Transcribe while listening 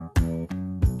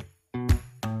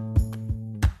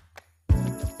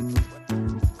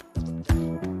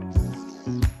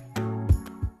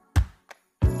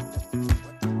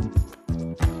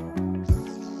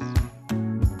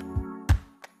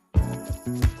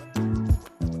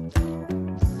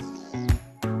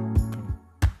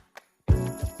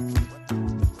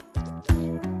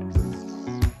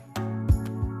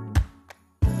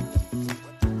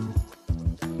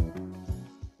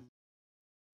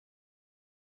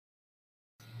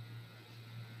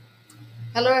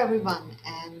Hello, everyone,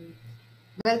 and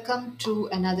welcome to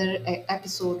another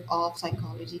episode of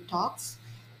Psychology Talks.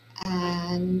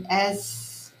 And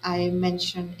as I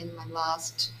mentioned in my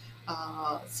last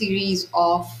series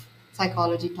of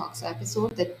Psychology Talks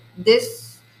episode, that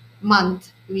this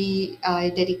month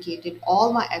I dedicated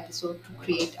all my episode to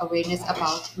create awareness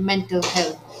about mental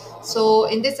health. So,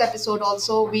 in this episode,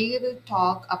 also, we will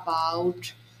talk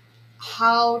about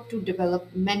how to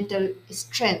develop mental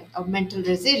strength or mental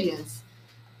resilience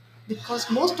because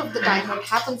most of the time what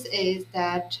happens is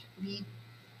that we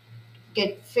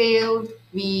get failed,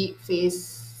 we face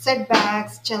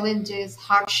setbacks, challenges,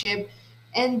 hardship,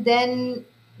 and then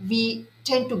we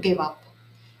tend to give up.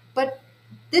 But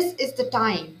this is the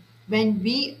time when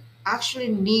we actually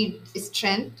need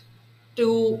strength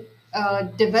to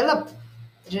develop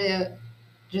re-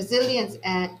 resilience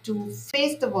and to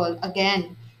face the world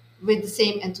again with the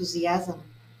same enthusiasm.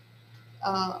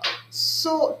 uh,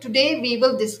 so today we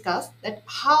will discuss that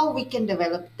how we can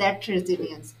develop that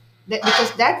resilience. That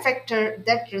because that factor,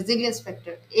 that resilience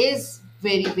factor, is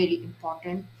very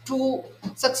important to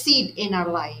succeed in our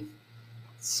life.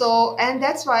 So, and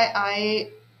that's why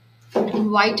I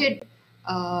invited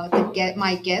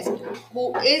my guest,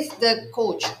 who is the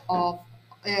coach of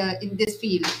in this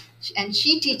field, and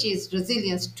she teaches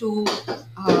resilience to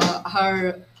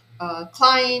her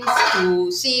clients,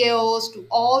 to CEOs, to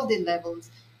all the levels,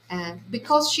 and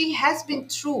because she has been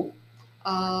through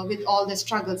with all the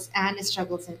struggles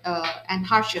and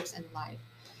hardships in life.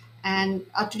 And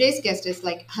today's guest is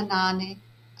like Hanane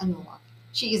Anwar.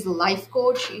 She is a life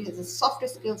coach. She has a soft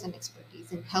skills and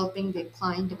expertise in helping their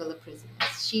client develop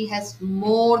resilience. She has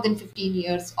more than 15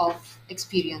 years of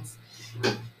experience.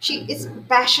 She is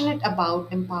passionate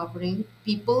about empowering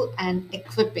people and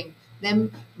equipping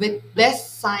them with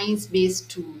best science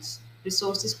based tools,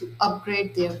 resources to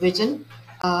upgrade their vision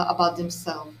about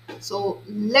themselves. So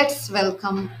let's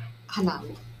welcome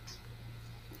Hanane.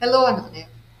 Hello, Anane.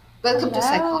 Welcome to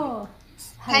Psychology. Hello,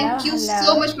 hello, Thank you so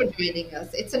hello. much for joining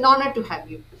us. It's an honor to have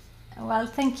you. Well,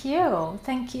 thank you,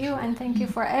 and thank you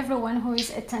for everyone who is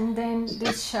attending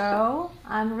this show.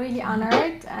 I'm really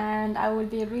honored, and I will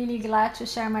be really glad to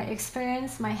share my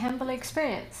experience, my humble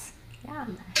experience. Yeah.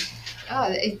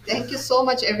 Thank you so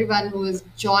much, everyone who has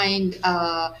joined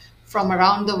from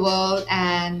around the world,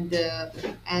 and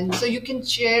so you can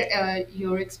share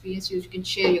your experience. You can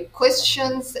share your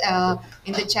questions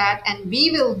in the chat, and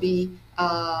we will be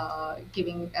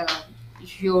giving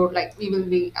your like we will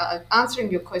be answering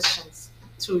your questions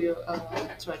through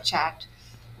a chat.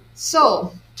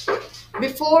 So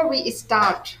before we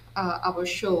start our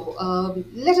show,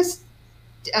 let us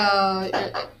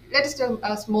tell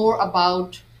us more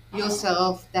about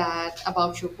yourself, that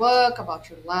about your work, about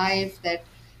your life, that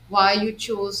why you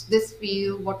chose this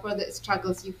field, what were the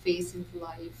struggles you faced in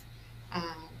life,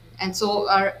 and so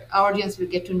our audience will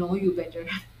get to know you better.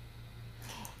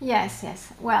 Yes,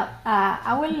 yes. Well,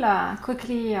 I will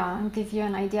quickly give you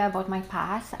an idea about my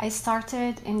path. I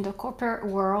started in the corporate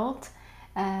world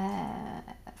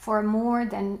for more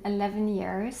than 11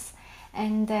 years.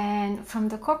 And then from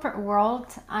the corporate world,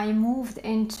 I moved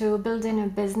into building a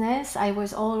business. I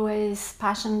was always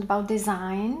passionate about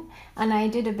design, and I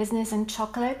did a business in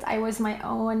chocolate. I was my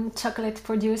own chocolate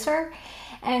producer.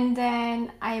 And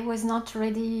then I was not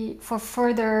ready for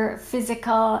further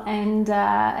physical and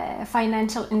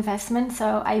financial investment,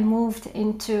 so I moved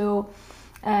into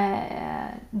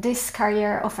this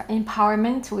career of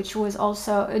empowerment, which was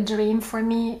also a dream for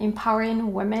me.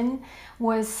 Empowering women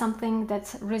was something that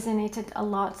resonated a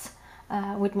lot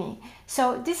with me.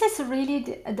 So this is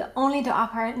really only the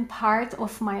apparent part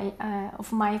of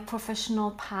my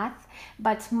professional path,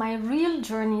 but my real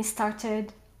journey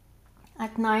started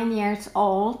at 9 years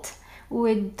old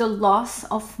with the loss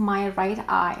of my right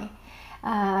eye.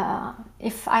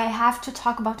 If I have to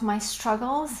talk about my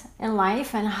struggles in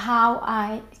life and how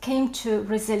I came to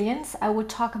resilience, I would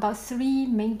talk about three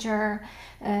major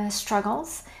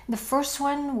struggles. The first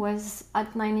one was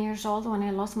at 9 years old when I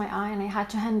lost my eye, and I had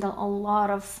to handle a lot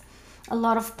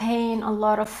of pain, a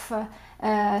lot of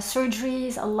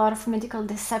surgeries, a lot of medical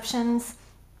deceptions.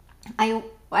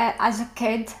 As a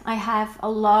kid, I have a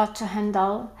lot to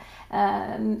handle.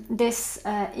 This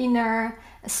inner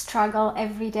struggle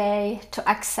every day to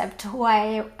accept who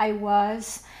I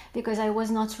was, because I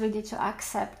was not ready to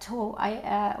accept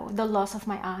the loss of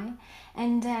my eye.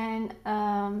 And then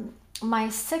my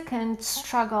second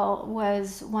struggle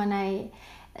was when I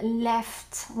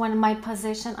left, when my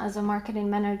position as a marketing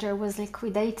manager was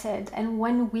liquidated, and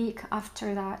 1 week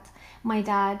after that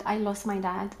I lost my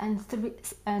dad,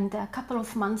 and a couple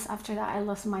of months after that I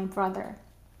lost my brother.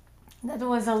 That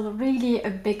was really a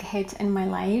big hit in my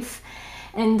life.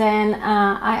 And then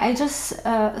I just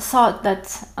thought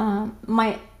that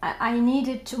I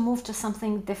needed to move to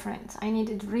something different. I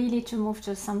needed really to move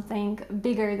to something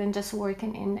bigger than just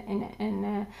working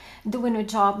in doing a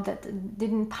job that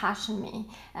didn't passion me.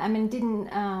 I mean,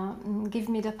 didn't give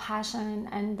me the passion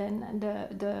and then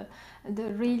the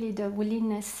really the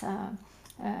willingness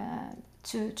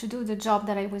to do the job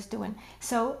that I was doing.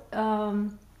 So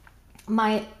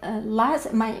my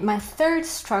third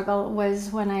struggle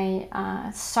was when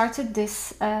I started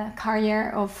this career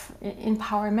of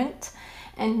empowerment,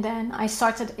 and then I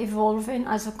started evolving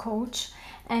as a coach,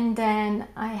 and then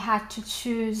I had to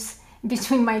choose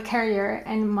between my career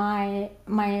and I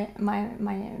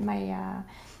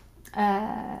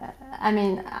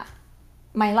mean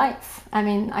my life. I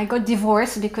mean, I got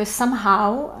divorced because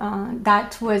somehow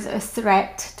that was a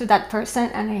threat to that person,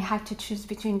 and I had to choose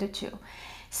between the two.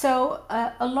 So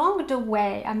along the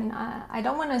way, I mean, I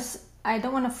don't want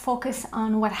to focus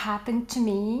on what happened to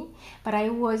me, but I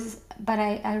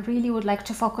really would like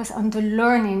to focus on the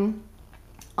learning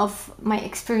of my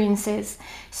experiences.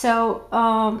 So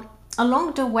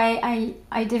along the way,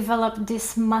 I developed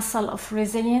this muscle of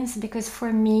resilience, because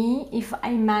for me, if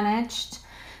I managed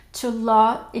to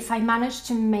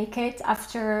make it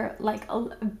after like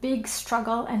a big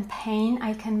struggle and pain,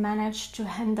 I can manage to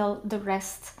handle the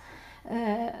rest,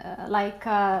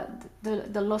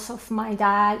 the loss of my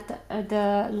dad,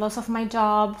 the loss of my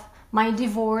job, my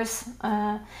divorce,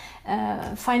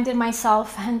 finding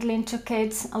myself handling two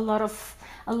kids, a lot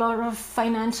of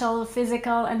financial,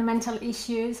 physical, and mental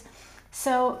issues.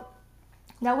 So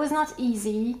that was not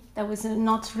easy. That was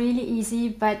not really easy,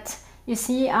 but you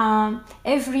see,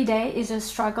 every day is a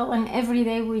struggle, and every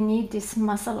day we need this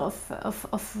muscle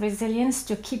of resilience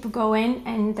to keep going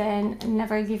and then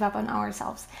never give up on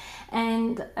ourselves.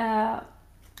 And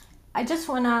I just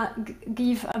want to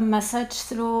give a message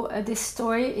through this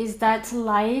story, is that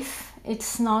life,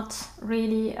 it's not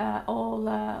really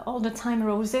all the time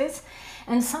roses.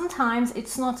 And sometimes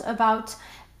it's not about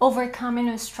overcoming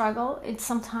a struggle. It's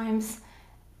sometimes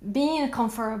being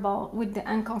comfortable with the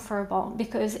uncomfortable,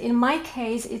 because in my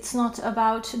case, it's not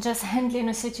about just handling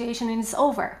a situation and it's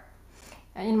over.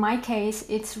 In my case,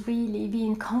 it's really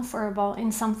being comfortable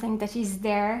in something that is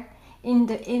there, in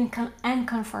the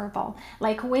uncomfortable.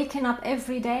 Like waking up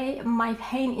every day, my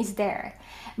pain is there.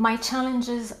 My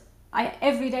challenges,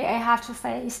 every day I have to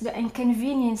face the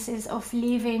inconveniences of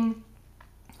living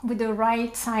with the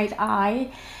right side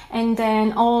eye, and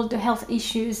then all the health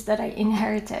issues that I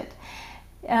inherited.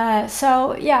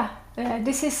 So yeah,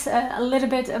 this is a little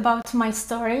bit about my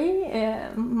story,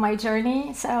 my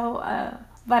journey. So,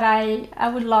 but I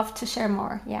would love to share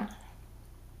more. Yeah.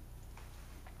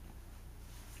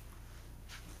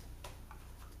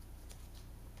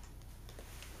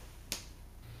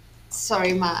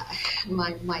 Sorry, my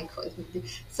mic was muted.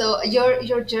 So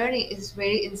your journey is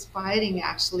very inspiring,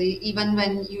 actually. Even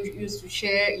when you used to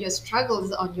share your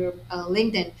struggles on your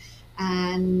LinkedIn,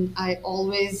 and I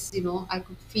always, I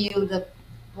could feel the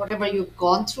whatever you've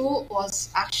gone through was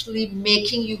actually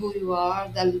making you who you are.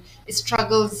 The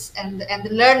struggles and the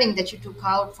learning that you took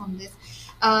out from this.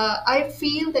 I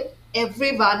feel that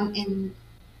everyone in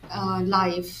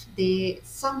life, they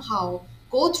somehow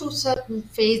go through certain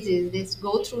phases, they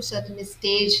go through certain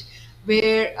stage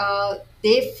where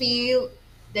they feel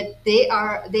that they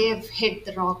have hit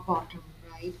the rock bottom,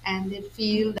 right? And they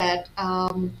feel that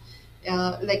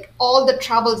like all the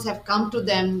troubles have come to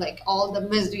them, like all the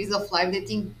miseries of life. They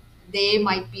think they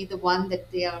might be the one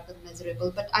that they are the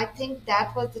miserable. But I think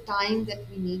that was the time that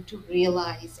we need to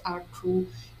realize our true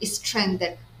strength,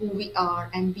 that who we are,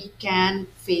 and we can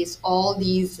face all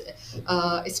these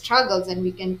struggles, and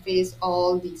we can face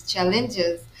all these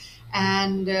challenges.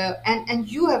 And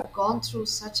you have gone through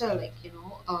such a,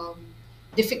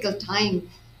 difficult time,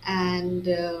 and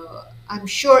I'm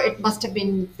sure it must have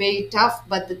been very tough.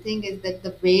 But the thing is that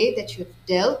the way that you've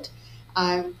dealt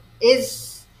um, is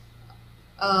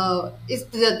is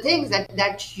the things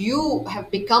that you have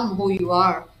become who you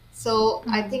are. So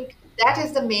I Mm. think that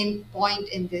is the main point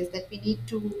in this, that we need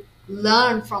to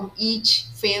learn from each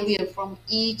failure, from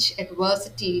each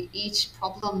adversity, each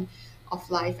problem of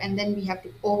life, and then we have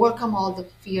to overcome all the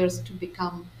fears to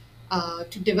become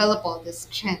to develop all this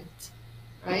strength,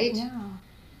 right? Yeah.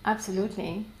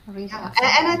 Absolutely. Really, Yeah,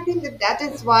 and I absolutely. think that that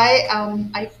is why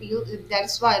I feel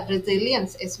that's why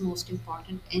resilience is most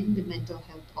important in the mental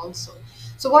health also.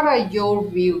 So, what are your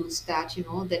views that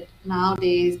that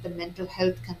nowadays the mental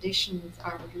health conditions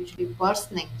are usually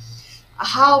worsening?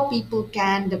 How people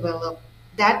can develop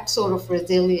that sort of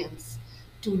resilience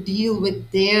to deal with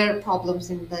their problems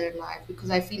in their life, because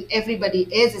I feel everybody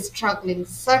is struggling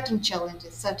certain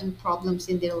challenges, certain problems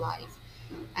in their life.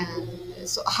 And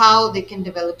so, how they can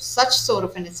develop such sort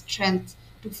of an strength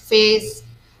to face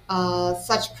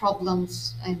such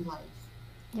problems in life.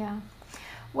 Yeah.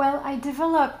 Well, I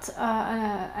developed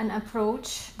an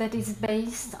approach that is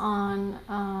based on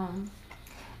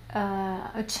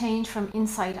a change from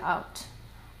inside out.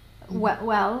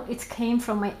 Well, it came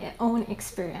from my own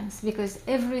experience, because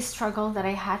every struggle that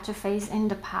I had to face in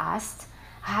the past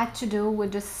had to do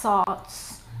with the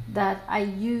thoughts that I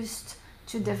used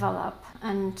to develop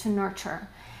and to nurture.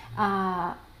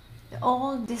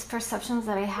 All these perceptions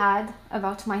that I had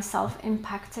about myself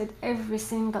impacted every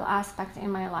single aspect in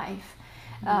my life.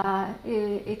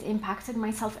 It impacted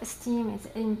my self-esteem, it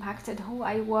impacted who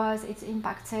I was, it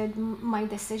impacted my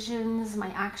decisions,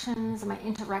 my actions, my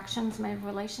interactions, my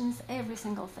relations, every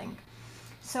single thing.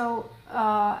 So,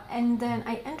 and then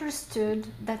I understood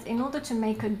that in order to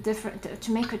make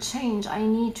to make a change, I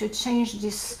need to change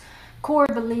these core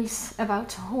beliefs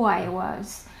about who I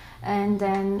was. And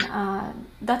then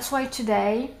that's why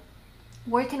today,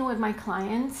 working with my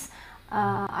clients,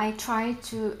 I try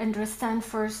to understand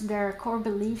first their core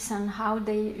beliefs and how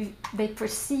they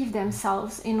perceive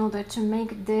themselves in order to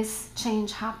make this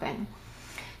change happen.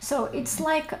 So it's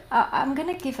like, I'm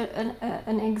gonna give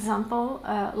an example,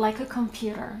 like a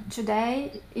computer.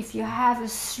 Today, if you have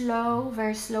a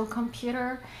very slow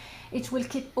computer, it will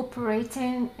keep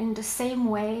operating in the same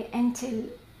way until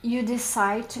you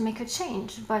decide to make a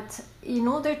change. But in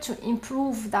order to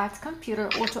improve that computer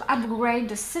or to upgrade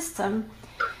the system,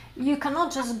 you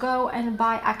cannot just go and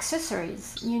buy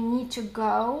accessories. You need to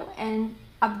go and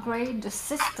upgrade the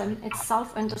system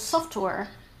itself and the software.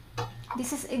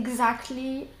 This is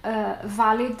exactly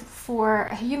valid for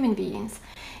human beings.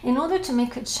 In order to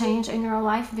make a change in your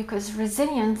life, because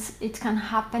resilience, it can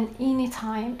happen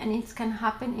anytime, and it can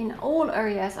happen in all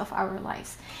areas of our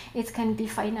lives. It can be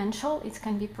financial, it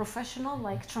can be professional,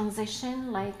 like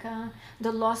transition, like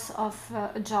the loss of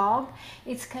a job.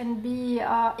 It can be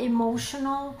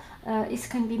emotional, it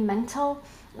can be mental.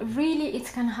 Really, it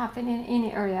can happen in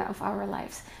any area of our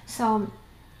lives. So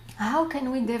how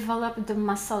can we develop the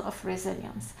muscle of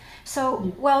resilience?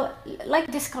 So, well,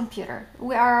 like this computer,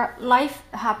 life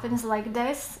happens like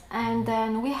this, and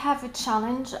then we have a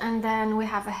challenge, and then we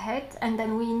have a hit, and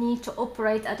then we need to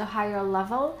operate at a higher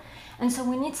level. And so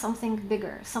we need something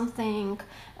bigger, something,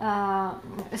 a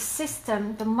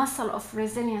system, the muscle of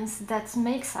resilience that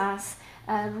makes us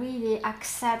really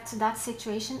accept that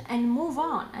situation and move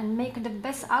on and make the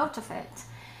best out of it.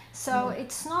 So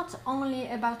it's not only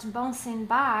about bouncing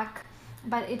back,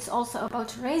 but it's also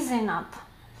about raising up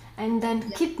and then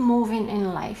keep moving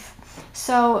in life.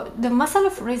 So the muscle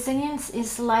of resilience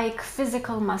is like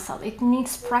physical muscle. It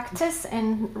needs practice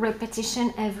and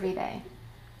repetition every day.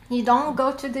 You don't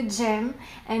go to the gym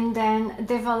and then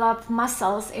develop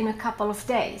muscles in a couple of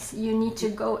days. You need to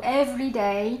go every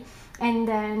day and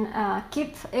then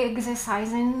keep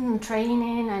exercising,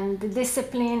 training, and the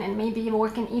discipline, and maybe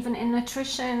working even in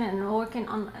nutrition and working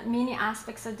on many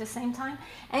aspects at the same time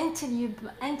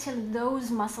until those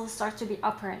muscles start to be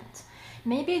apparent.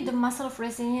 Maybe the muscle of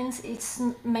resilience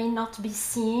may not be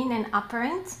seen and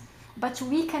apparent, but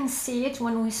we can see it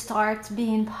when we start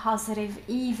being positive,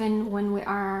 even when we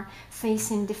are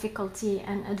facing difficulty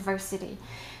and adversity.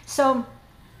 So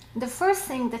the first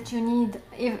thing that you need,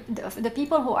 if the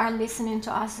people who are listening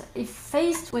to us, if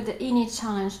faced with any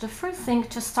challenge, the first thing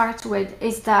to start with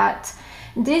is that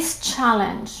this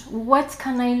challenge, what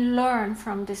can I learn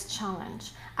from this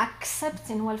challenge?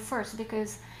 Accepting, well, first,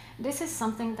 because this is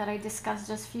something that I discussed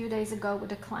just a few days ago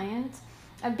with a client.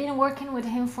 I've been working with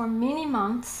him for many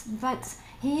months, but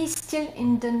he is still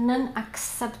in the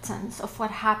non-acceptance of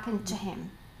what happened to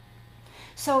him.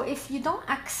 So if you don't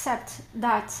accept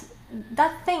that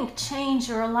thing changed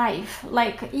your life,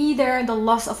 like either the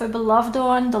loss of a beloved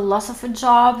one, the loss of a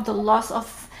job, the loss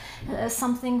of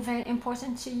something very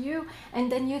important to you,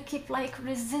 and then you keep like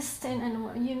resisting,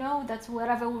 and you know that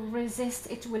whatever will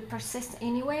resist, it will persist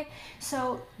anyway.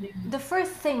 So the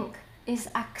first thing is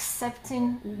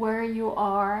accepting where you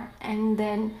are and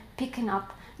then picking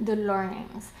up the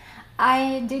learnings.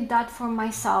 I did that for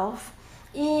myself.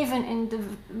 Even in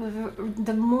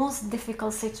the most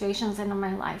difficult situations in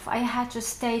my life, I had to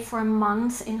stay for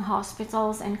months in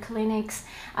hospitals and clinics.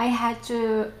 I had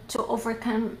to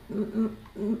overcome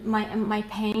my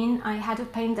pain. I had a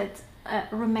pain that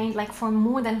remained like for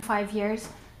more than 5 years.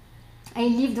 I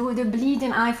lived with a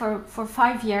bleeding eye for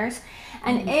 5 years,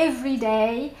 and every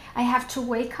day I have to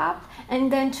wake up and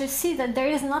then to see that there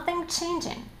is nothing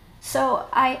changing. So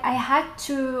I had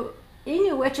to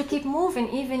anywhere to keep moving,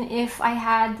 even if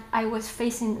I was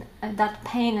facing that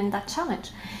pain and that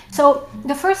challenge. So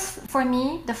for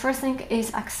me, the first thing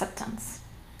is acceptance.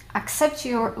 Accept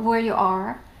where you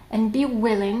are and be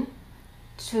willing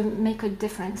to make a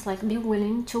difference. Like, be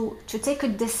willing to take a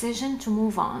decision to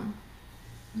move on.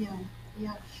 Yeah,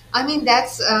 yeah. I mean,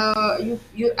 that's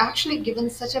you actually given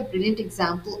such a brilliant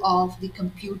example of the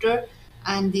computer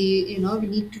and the, we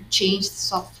need to change the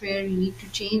software, you need to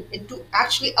change it to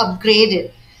actually upgrade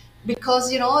it, because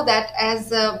that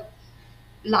as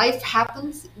life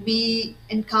happens, we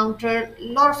encounter a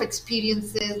lot of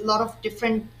experiences, a lot of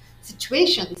different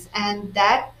situations, and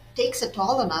that takes a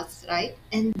toll on us, right?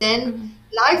 And then Mm-hmm.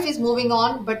 life is moving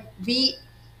on, but we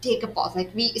take a pause,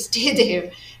 like we stay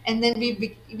there, and then we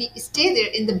stay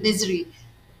there in the misery.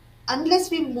 Unless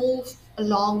we move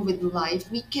along with life,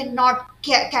 we cannot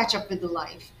catch up with the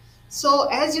life. So,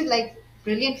 as you like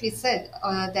brilliantly said,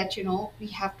 that we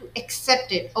have to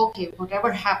accept it. Okay,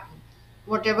 whatever happened,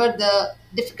 whatever the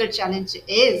difficult challenge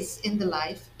is in the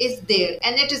life is there,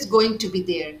 and it is going to be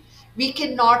there. We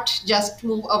cannot just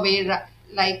move away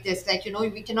like this. Like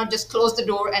we cannot just close the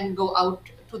door and go out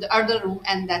to the other room,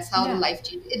 and that's how the Yeah, life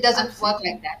changes. It doesn't work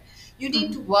absolutely. like that. You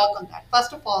need Mm-hmm. to work on that.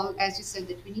 First of all, as you said,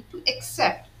 that we need to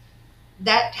accept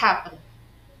that happen.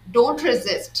 Don't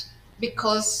resist,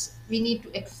 because we need to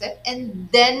accept and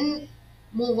then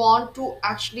move on to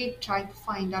actually try to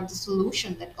find out the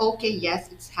solution. That okay, yes,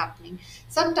 it's happening.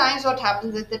 Sometimes what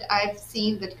happens is that I've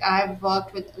seen that I've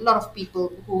worked with a lot of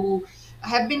people who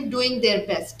have been doing their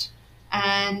best,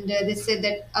 and they say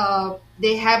that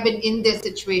they have been in their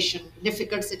situation,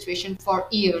 difficult situation, for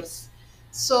years.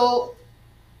 So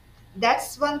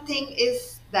that's one thing,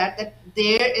 is that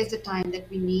there is a time that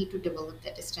we need to develop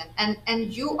that strength,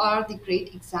 and you are the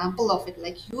great example of it.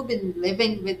 Like, you've been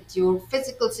living with your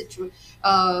physical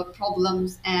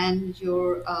problems, and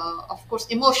your of course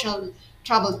emotional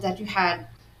troubles that you had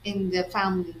in the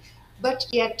family, but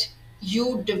yet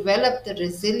you develop the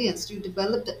resilience, you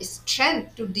develop the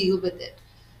strength to deal with it.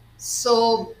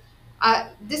 So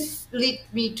this leads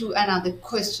me to another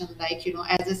question. Like,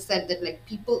 as I said, that like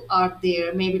people are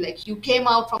there, maybe like you came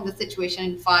out from the situation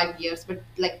in 5 years, but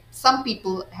like some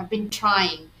people have been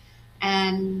trying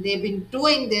and they've been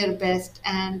doing their best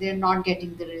and they're not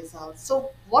getting the results. So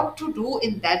what to do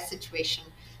in that situation?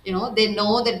 They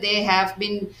know that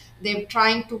they're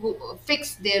trying to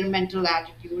fix their mental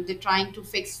attitude, they're trying to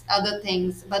fix other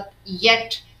things, but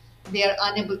yet they are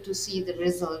unable to see the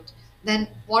result. Then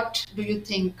what do you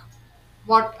think,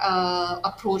 what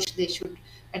approach they should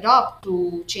adopt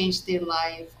to change their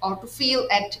life or to feel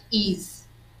at ease?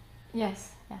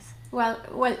 Yes, yes. Well,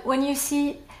 when you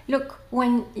see, look,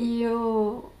 when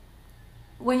you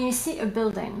see a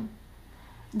building,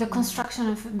 the construction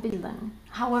of a building,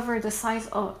 however the size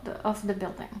of the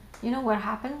building, you know what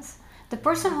happens? The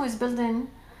person who is building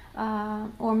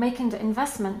or making the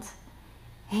investment,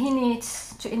 he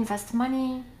needs to invest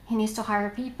money, he needs to hire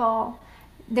people.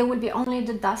 There will be only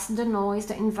the dust, the noise,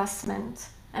 the investment,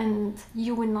 and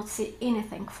you will not see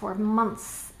anything for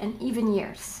months and even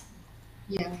years.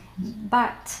 Yeah.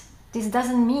 But this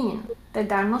doesn't mean that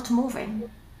they are not moving.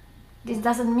 This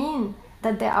doesn't mean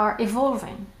that they are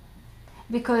evolving,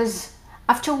 because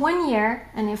after 1 year,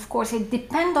 and of course it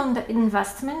depends on the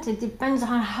investment, it depends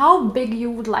on how big you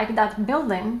would like that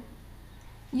building,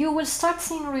 you will start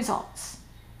seeing results.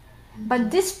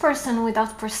 But this person,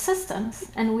 without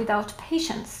persistence and without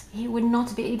patience, he would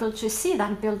not be able to see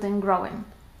that building growing.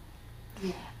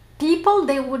 Yeah. People,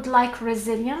 they would like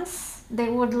resilience, they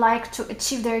would like to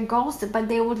achieve their goals, but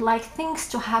they would like things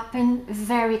to happen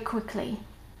very quickly.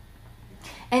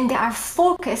 And they are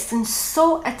focused and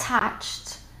so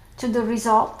attached to the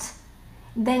result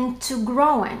than to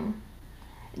growing,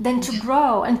 than to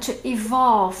grow and to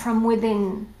evolve from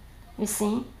within, you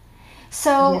see. Yeah.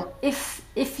 So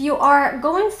if you are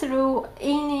going through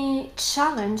any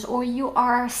challenge or you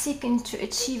are seeking to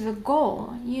achieve a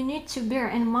goal, you need to bear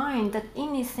in mind that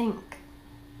anything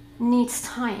needs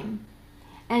time.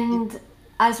 And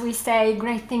as we say,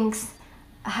 great things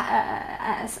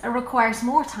requires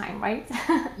more time, right?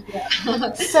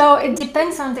 Yeah. So it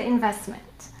depends on the investment.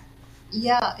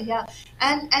 Yeah, yeah,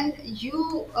 and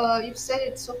you said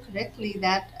it so correctly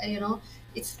that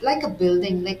it's like a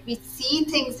building. Like, we see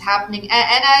things happening, and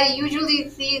I usually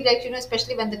see that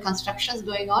especially when the construction is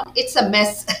going on, it's a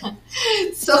mess. Of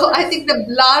So I course. think the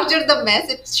larger the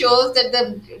mess, it shows that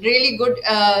the really good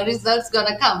results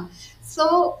gonna come.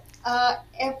 So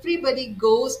everybody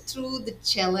goes through the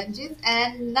challenges,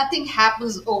 and nothing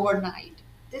happens overnight.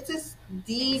 This is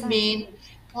the Exactly. main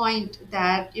point,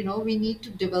 that we need to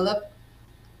develop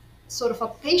sort of a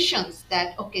patience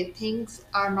that okay, things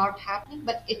are not happening,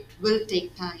 but it will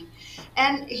take time.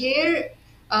 And here,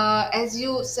 as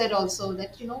you said also,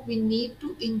 that we need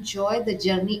to enjoy the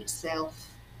journey itself.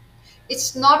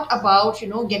 It's not about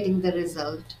getting the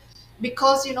result,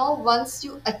 because once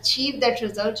you achieve that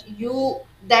result,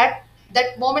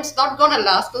 that moment's not gonna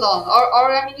last long.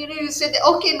 Or I mean, you say that,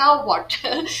 okay, now what?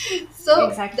 So the,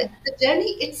 Exactly. the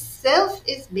journey itself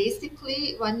is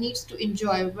basically one needs to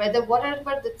enjoy, whether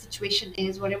whatever the situation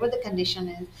is, whatever the condition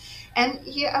is. And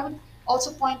here I would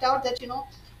also point out that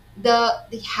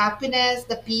the happiness,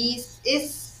 the peace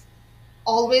is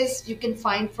always you can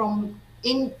find from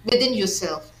in within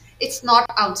yourself. It's not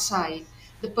outside.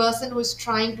 The person who is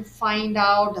trying to find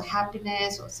out the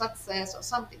happiness or success or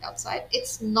something outside,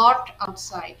 it's not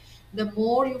outside. The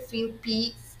more you feel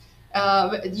peace,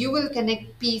 you will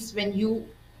connect peace when you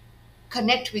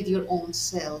connect with your own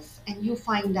self and you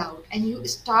find out and you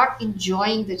start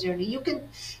enjoying the journey.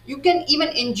 You can even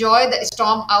enjoy the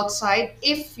storm outside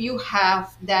if you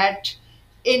have that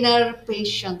inner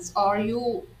patience, or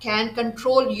you can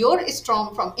control your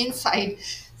storm from inside.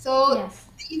 So Yes.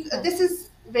 this Yes. is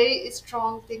very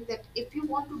strong thing, that if you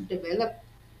want to develop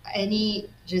any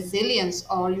resilience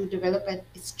or you develop a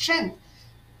strength,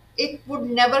 it would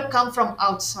never come from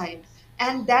outside.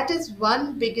 And that is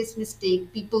one biggest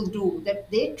mistake people do,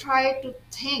 that they try to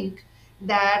think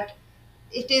that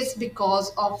it is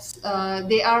because of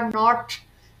they are not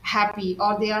happy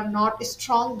or they are not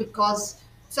strong because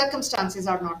circumstances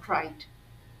are not right.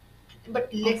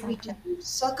 But let me Exactly. tell you,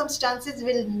 circumstances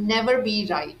will never be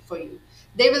right for you.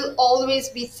 There will always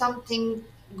be something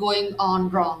going on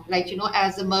wrong. Like,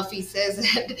 as the Murphy says,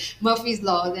 Murphy's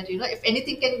law, that, if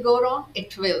anything can go wrong,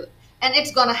 it will. And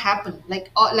it's gonna happen.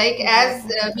 Like as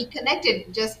Exactly. we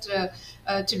connected just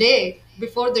today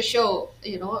before the show,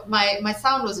 my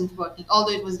sound wasn't working,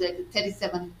 although it was like the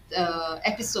 37th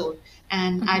episode,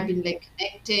 and I've been like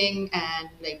connecting and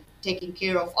like taking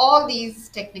care of all these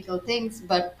technical things,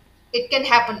 but it can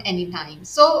happen anytime.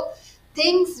 So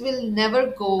things will never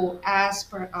go as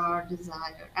per our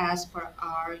desire, as per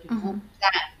our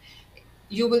plan.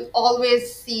 You will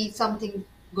always see something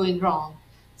going wrong.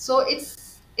 So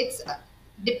it's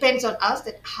depends on us,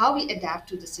 that how we adapt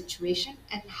to the situation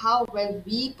and how well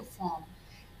we perform.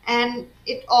 And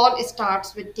it all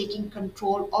starts with taking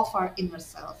control of our inner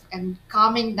self and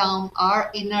calming down our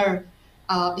inner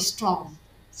storm,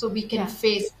 so we can Yeah.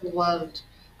 face the world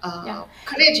Yeah.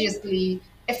 courageously,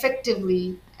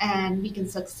 effectively, and we can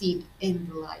succeed in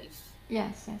life.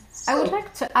 Yes, yes. I would So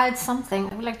like to add something.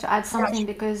 I would like to add yeah, something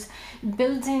because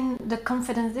building the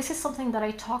confidence, this is something that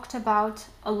I talked about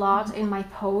a lot in my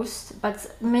post, but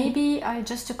maybe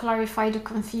just to clarify the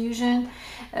confusion,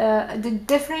 the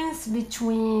difference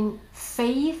between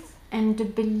faith and the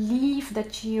belief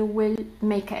that you will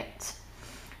make it.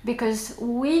 Because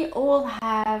we all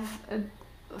have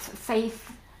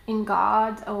faith in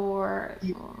God or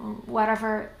yeah,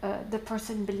 whatever the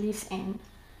person believes in,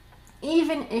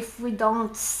 even if we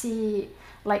don't see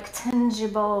like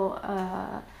tangible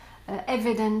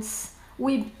evidence,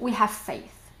 we have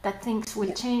faith that things will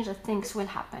yeah, change, that things will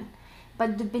happen.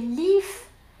 But the belief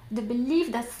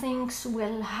that things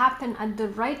will happen at the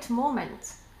right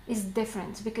moment is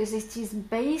different because it is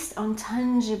based on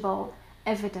tangible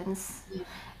evidence. yeah,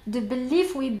 The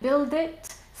belief, we build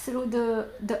it through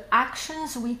the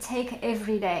actions we take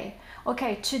every day.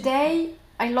 Okay, today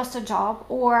I lost a job,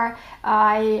 or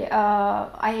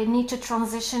I need to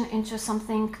transition into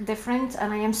something different,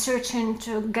 and I am searching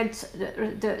to get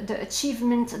the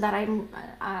achievement that I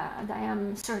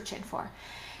am searching for,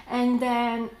 and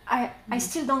then I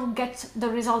still don't get the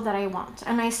result that I want,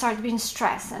 and I start being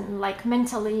stressed and like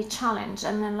mentally challenged,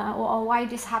 and then oh, why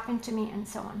this happened to me, and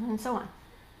so on and so on.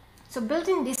 So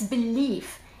building this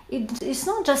belief, it's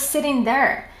not just sitting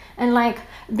there and like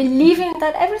believing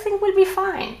that everything will be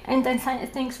fine and then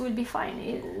things will be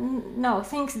fine. No,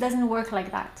 things doesn't work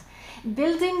like that.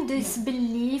 Building yeah, this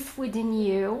belief within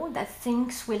you that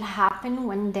things will happen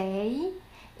one day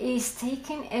is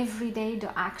taking every day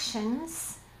the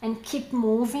actions and keep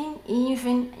moving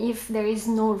even if there is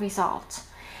no result.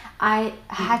 I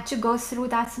yeah, had to go through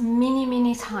that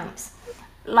many times.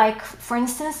 Like for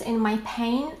instance, in my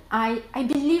pain, I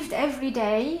believed every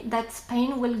day that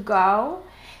pain will go,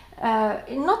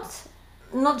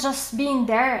 not just being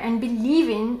there and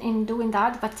believing in doing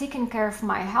that, but taking care of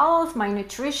my health, my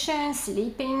nutrition,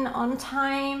 sleeping on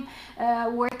time,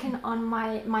 working on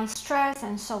my stress,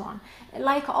 and so on.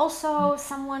 Like also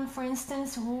someone, for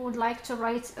instance, who would like to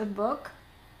write a book,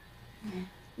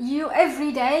 you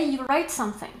every day you write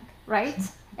something, right? yeah,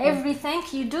 Everything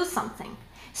you do something.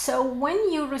 So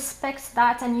when you respect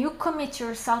that and you commit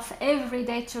yourself every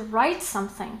day to write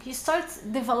something, you start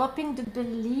developing the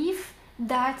belief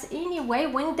that anyway,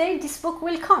 one day this book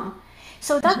will come.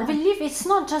 So that belief, it's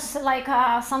not just like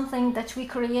something that we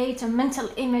create a mental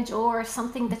image or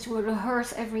something that we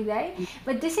rehearse every day,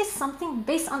 but this is something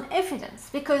based on evidence.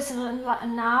 Because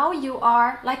now you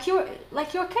are like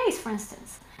your case, for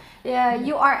instance.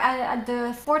 You are at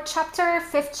the fourth chapter,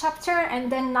 fifth chapter,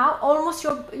 and then now almost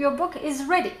your book is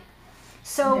ready.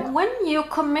 So Yeah. when you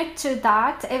commit to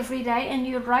that every day and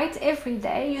you write every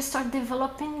day, you start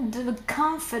developing the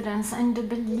confidence and the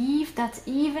belief that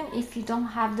even if you don't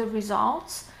have the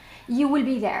results, you will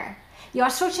be there. You are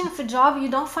searching for a job, you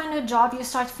don't find a job, you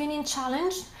start feeling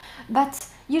challenged, but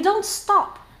you don't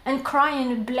stop and cry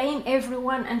and blame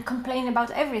everyone and complain about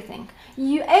everything.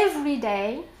 You every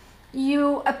day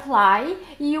you apply,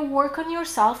 you work on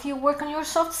yourself, you work on your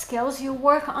soft skills, you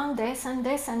work on this and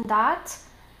this and that,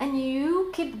 and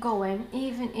you keep going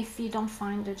even if you don't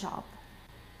find a job.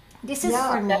 This is Yeah,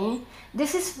 for me,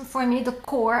 this is for me the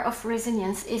core of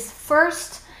resilience is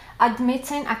first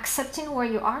admitting, accepting where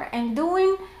you are and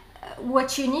doing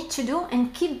what you need to do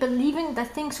and keep believing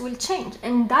that things will change.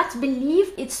 And that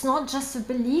belief, it's not just a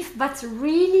belief, but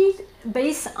really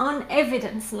based on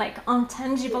evidence, like on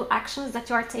tangible actions that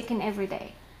you are taking every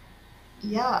day.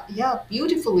 yeah,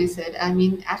 beautifully said. I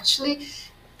mean, actually,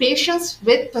 patience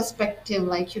with perspective.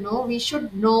 Like, we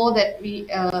should know that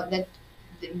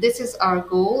this is our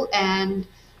goal, and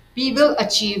we will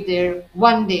achieve there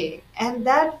one day. And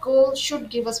that goal should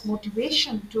give us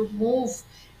motivation to move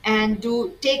and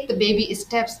to take the baby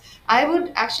steps. I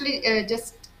would actually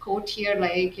just quote here,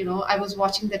 like, I was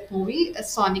watching that movie,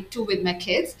 Sonic 2, with my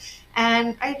kids,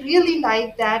 and I really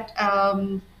like that.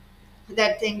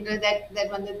 That thing that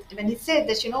when he said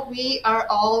that, we are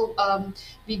all,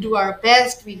 we do our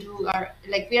best, we do our,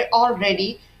 like, we are all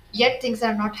ready, yet things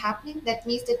are not happening. That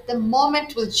means that the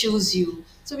moment will choose you.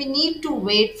 So we need to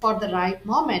wait for the right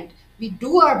moment. We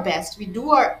do our best, we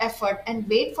do our effort, and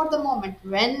wait for the moment.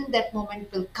 When that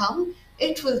moment will come,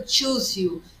 it will choose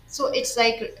you. So it's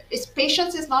like, it's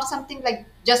patience is not something like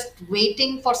just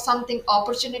waiting for something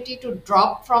opportunity to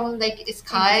drop from like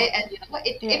sky, Exactly.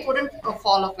 and Yeah. it wouldn't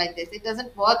fall off like this. It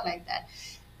doesn't work like that.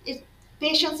 it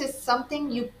Patience is something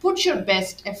you put your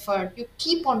best effort, you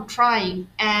keep on trying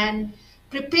and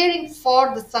preparing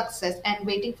for the success and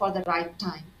waiting for the right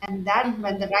time, and that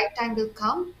when the right time will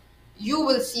come, you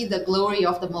will see the glory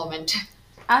of the moment.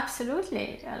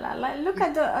 Absolutely. Look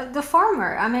at the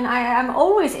farmer. I mean, I am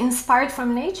always inspired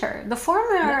from nature. The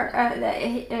farmer,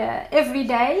 every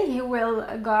day he will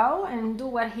go and do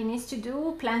what he needs to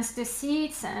do, plants the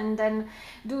seeds, and then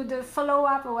do the follow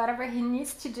up or whatever he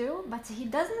needs to do. But he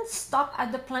doesn't stop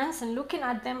at the plants and looking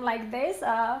at them like this.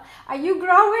 Are you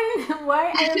growing? Why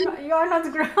you are not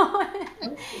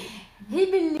growing? He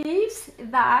believes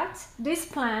that these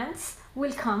plants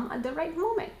will come at the right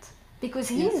moment because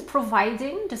he Yeah. is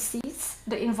providing the seeds,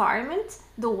 the environment,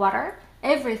 the water,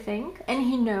 everything, and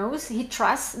he knows, he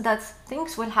trusts that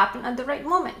things will happen at the right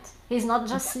moment. He's not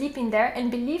just sleeping there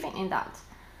and believing in that.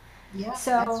 Yeah, that's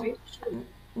So very true.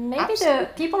 maybe the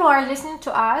Absolutely. people who are listening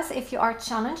to us, if you are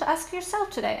challenged, ask yourself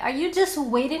today, are you just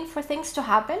waiting for things to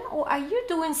happen or are you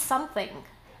doing something?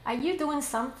 Are you doing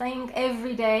something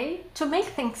every day to make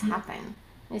things happen?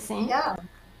 You see? Yeah.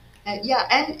 Yeah,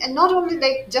 and not only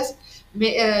like just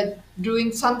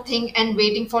doing something and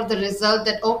waiting for the result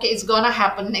that okay, it's gonna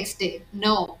happen next day.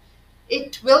 No,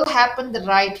 it will happen the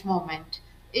right moment.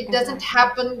 It doesn't Exactly.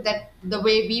 happen that the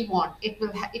way we want. It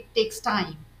takes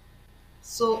time.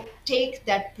 So take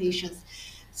that patience.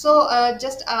 So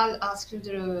just I'll ask you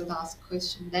the last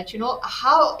question, that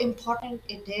how important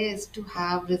it is to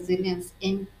have resilience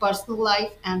in personal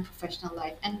life and professional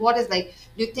life, and what is like,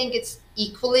 do you think it's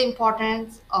equally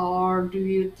important, or do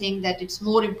you think that it's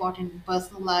more important in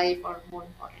personal life or more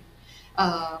important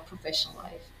professional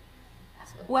life?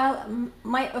 So Well,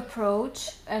 my approach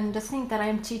and the thing that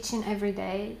I'm teaching every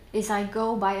day is I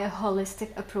go by a holistic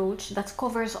approach that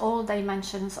covers all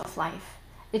dimensions of life.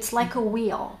 It's like a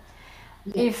wheel.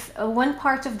 yeah, If one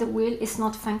part of the wheel is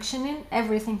not functioning,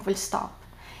 everything will stop.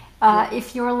 yeah,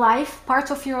 If your life, part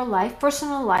of your life,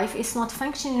 personal life, is not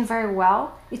functioning very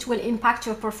well, it will impact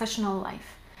your professional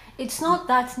life. It's not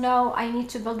that no, I need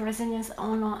to build resilience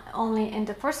only in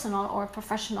the personal or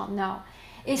professional. No,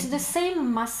 it's the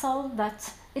same muscle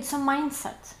that it's a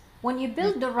mindset. When you yeah,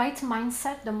 build the right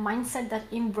mindset, the mindset that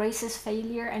embraces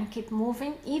failure and keep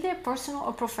moving, either personal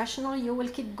or professional, you will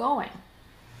keep going.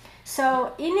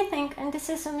 So anything, and this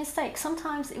is a mistake.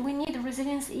 Sometimes we need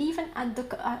resilience even at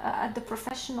the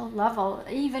professional level,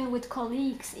 even with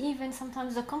colleagues. Even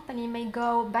sometimes the company may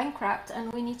go bankrupt,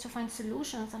 and we need to find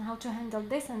solutions on how to handle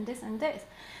this and this and this.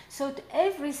 So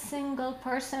every single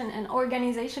person and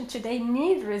organization today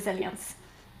need resilience.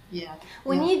 Yeah,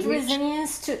 we yeah. need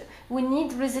resilience to we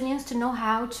need resilience to know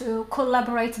how to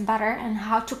collaborate better and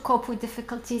how to cope with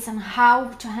difficulties and how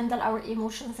to handle our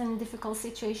emotions in difficult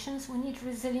situations. We need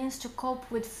resilience to cope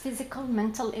with physical,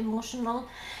 mental, emotional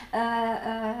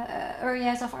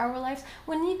areas of our lives.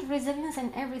 We need resilience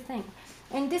in everything,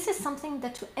 and this is something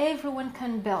that everyone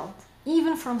can build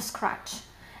even from scratch.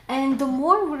 And the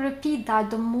more we repeat that,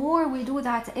 the more we do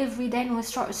that every day, and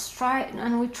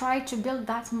we try to build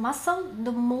that muscle,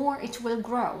 the more it will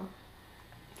grow.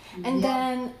 And Yeah.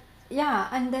 then, yeah,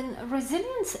 and then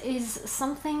resilience is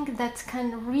something that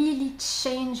can really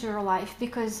change your life,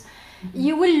 because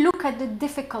you will look at the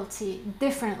difficulty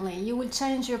differently. You will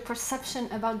change your perception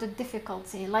about the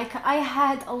difficulty. Like, I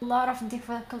had a lot of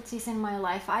difficulties in my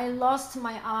life. I lost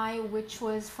my eye, which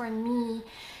was for me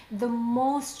the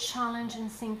most challenging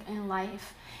thing in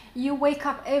life. You wake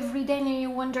up every day and you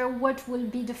wonder what will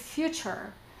be the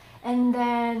future. And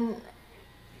then,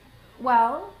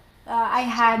 well, I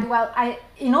had well I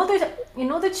in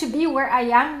order to be where I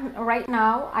am right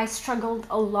now, I struggled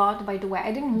a lot. By the way,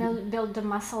 I didn't build the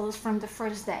muscles from the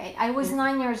first day. I was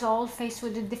 9 years old, faced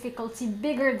with a difficulty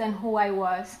bigger than who I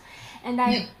was, and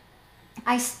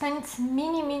I spent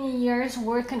many years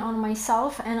working on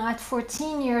myself. And at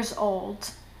 14 years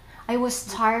old, I was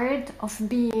tired of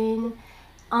being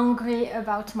angry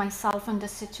about myself and the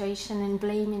situation, and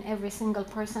blaming every single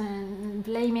person, and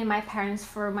blaming my parents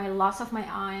for my loss of my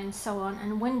eye and so on.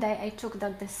 And one day I took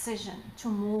that decision to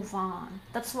move on.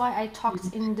 That's why I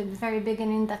talked in the very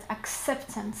beginning that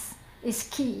acceptance is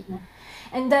key.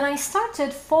 And then I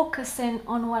started focusing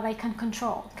on what I can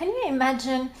control. Can you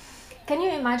imagine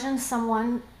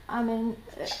someone, I mean,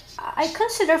 I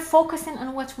consider focusing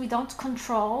on what we don't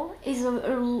control is a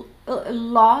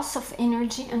loss of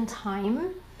energy and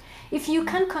time. If you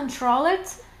can control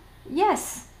it,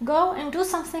 yes, go and do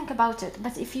something about it.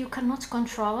 But if you cannot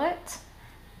control it,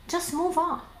 just move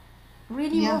on.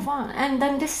 Really Yeah. move on. And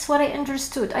then this is what I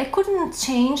understood. I couldn't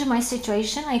change my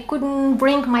situation. I couldn't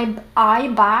bring my eye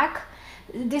back.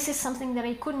 This is something that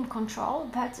I couldn't control.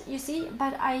 But you see,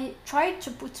 but I tried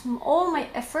to put all my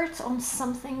efforts on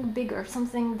something bigger,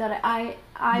 something that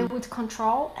I would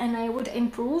control and I would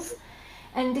improve.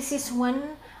 And this is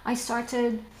when I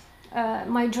started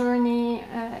my journey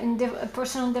in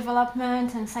personal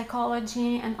development and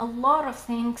psychology and a lot of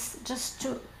things, just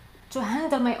to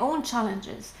handle my own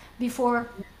challenges before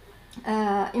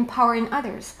empowering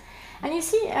others. And you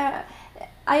see,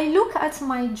 I look at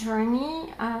my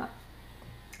journey.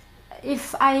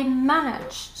 If I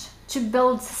managed to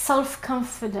build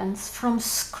self-confidence from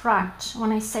scratch,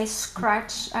 when I say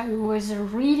scratch, I was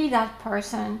really that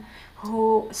person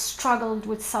who struggled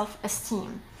with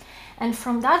self-esteem. And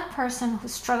from that person who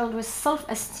struggled with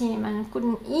self-esteem and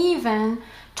couldn't even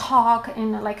talk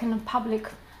in a public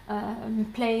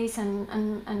place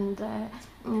and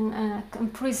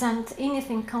present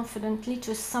anything confidently,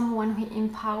 to someone who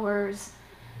empowers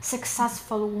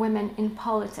successful women in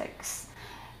politics.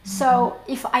 So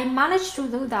if I manage to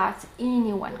do that,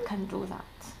 anyone can do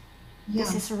that.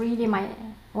 This Yeah. is really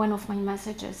one of my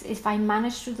messages. If I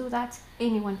manage to do that,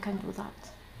 anyone can do that.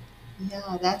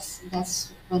 Yeah,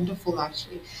 that's wonderful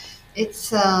actually. It's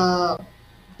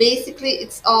basically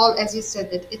it's all as you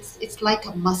said that it's like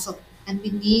a muscle, and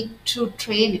we need to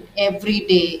train it every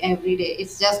day, every day.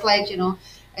 It's just like,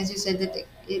 as you said that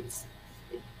it's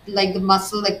like the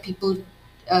muscle like people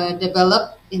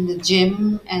develop in the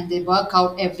gym and they work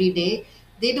out every day.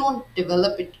 They don't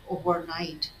develop it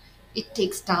overnight. It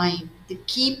takes time. They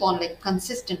keep on like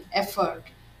consistent effort,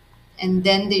 and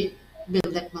then they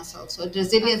build that muscle. So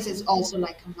resilience is Absolutely. also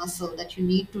like a muscle that you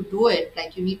need to do it,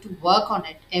 like you need to work on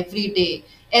it every day,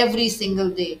 every single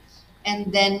day,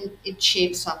 and then it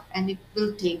shapes up and it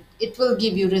will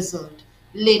give you result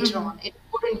later Mm-hmm. on. It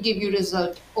wouldn't give you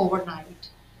result overnight.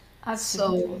 So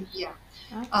Absolutely. yeah,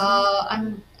 Absolutely.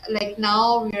 I'm like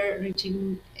now we're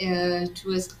reaching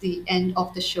towards the end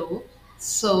of the show.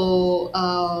 So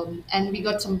and we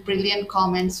got some brilliant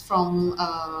comments from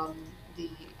the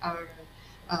our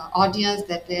audience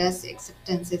that yes,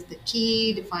 acceptance is the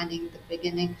key, defining the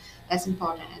beginning. That's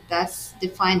important, and that's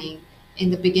defining in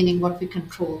the beginning what we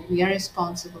control. We are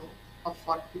responsible of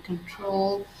what we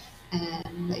control,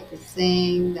 and like you're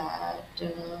saying that.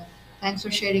 Thanks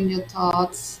for sharing your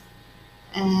thoughts.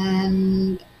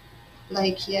 And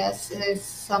like yes,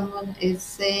 someone is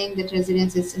saying that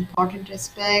resilience is important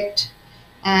respect.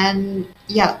 And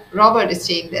yeah, Robert is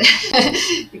saying that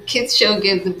the kids show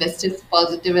gives the bestest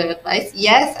positive advice.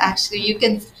 Yes, actually, you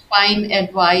can find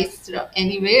advice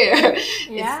anywhere. It's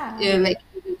Yeah. like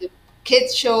the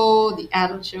kids show, the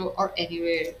adult show, or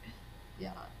anywhere.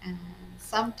 Yeah, and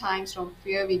sometimes from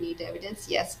fear we need evidence.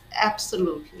 Yes,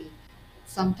 absolutely.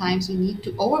 Sometimes we need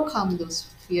to overcome those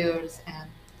fears and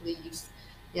beliefs.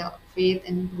 Yeah, faith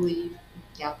and belief.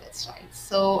 Yeah, that's right.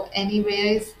 So,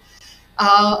 anyways,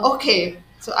 okay.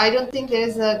 So I don't think there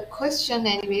is a question,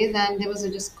 anyways, and there was a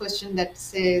just question that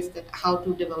says that how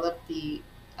to develop the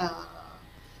uh,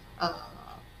 uh,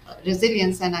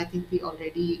 resilience, and I think we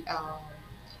already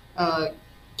uh,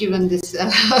 given this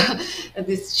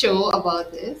this show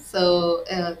about this. So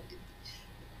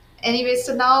anyway,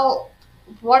 so now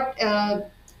what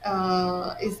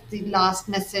is the last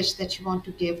message that you want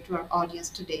to give to our audience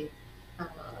today?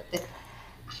 That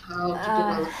how to Uh,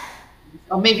 develop,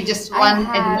 or maybe just I one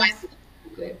have advice that you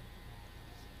could give.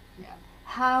 Yeah.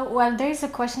 how, well, there is a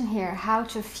question here, how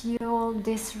to fuel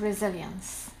this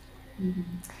resilience. Mhm.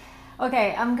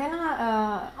 Okay, I'm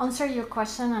gonna answer your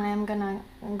question and I'm gonna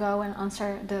go and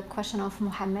answer the question of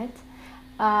Mohammed.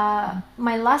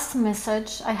 My last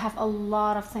message, I have a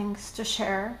lot of things to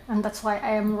share, and that's why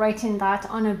I am writing that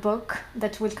on a book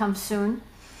that will come soon.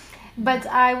 But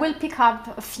I will pick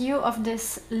up a few of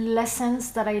these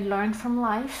lessons that I learned from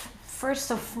life.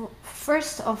 First of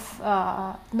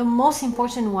the most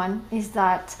important one is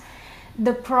that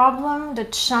the problem, the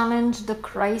challenge, the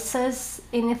crisis,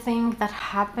 anything that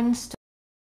happens to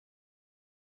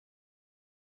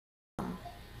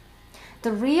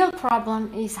the real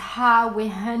problem is how we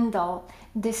handle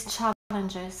these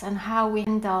challenges and how we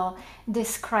handle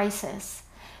this crisis.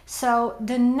 So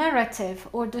the narrative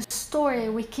or the story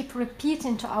we keep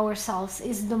repeating to ourselves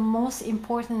is the most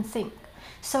important thing.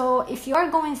 So if you are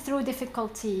going through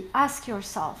difficulty, ask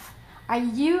yourself, are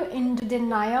you in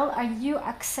denial? Are you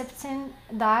accepting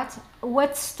that?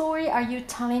 What story are you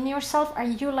telling yourself? Are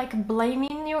you like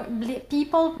blaming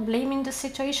people, blaming the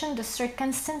situation, the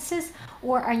circumstances,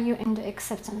 or are you in the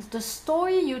acceptance? The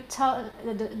story you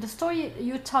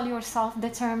tell yourself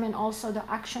determine also the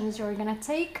actions you're gonna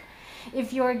take,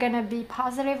 if you're gonna be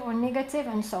positive or negative,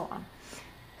 and so on.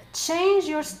 Change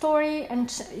your story, and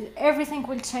everything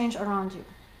will change around you.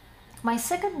 My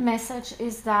second message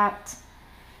is that,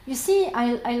 you see,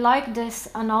 I like this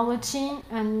analogy,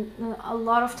 and a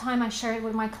lot of time I share it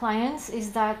with my clients,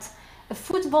 is that a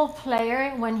football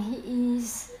player, when he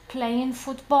is playing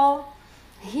football,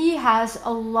 he has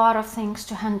a lot of things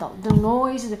to handle, the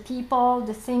noise, the people,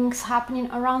 the things happening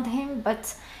around him,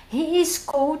 but he is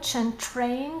coached and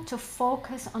trained to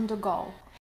focus on the goal.